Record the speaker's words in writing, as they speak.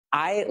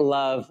I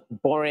love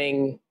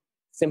boring,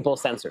 simple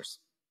sensors.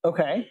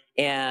 Okay.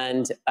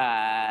 And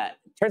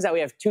turns out we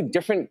have two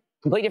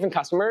completely different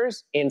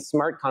customers in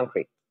smart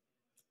concrete.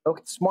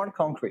 Okay, smart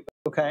concrete.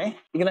 Okay.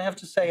 You're going to have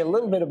to say a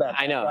little bit about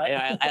that. I know.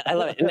 Right? I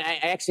love it. And I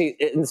actually,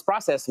 in this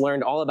process,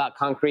 learned all about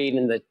concrete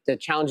and the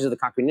challenges of the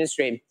concrete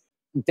industry.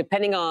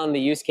 Depending on the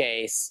use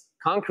case,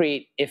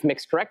 concrete, if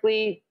mixed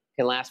correctly,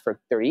 can last for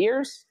 30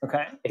 years.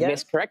 Okay. If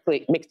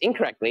mixed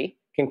incorrectly,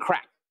 can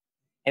crack.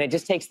 And it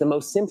just takes the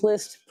most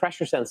simplest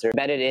pressure sensor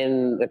embedded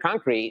in the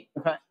concrete,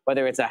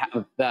 whether it's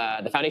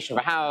the foundation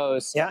of a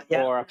house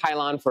or a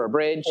pylon for a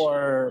bridge.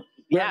 Or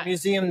a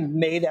museum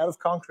made out of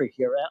concrete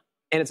here. Yeah.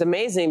 And it's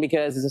amazing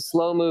because it's a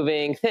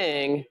slow-moving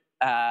thing,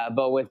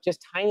 but with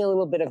just tiny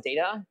little bit of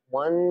data,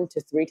 1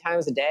 to 3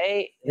 times a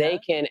day, they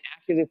can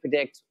accurately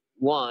predict,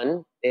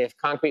 1, if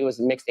concrete was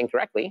mixed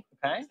incorrectly,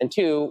 and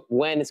 2,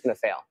 when it's going to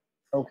fail.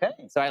 Okay.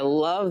 So I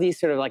love these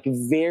sort of like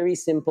very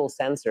simple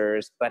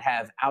sensors, but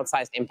have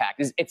outsized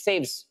impact. It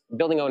saves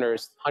building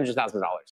owners hundreds of thousands of dollars.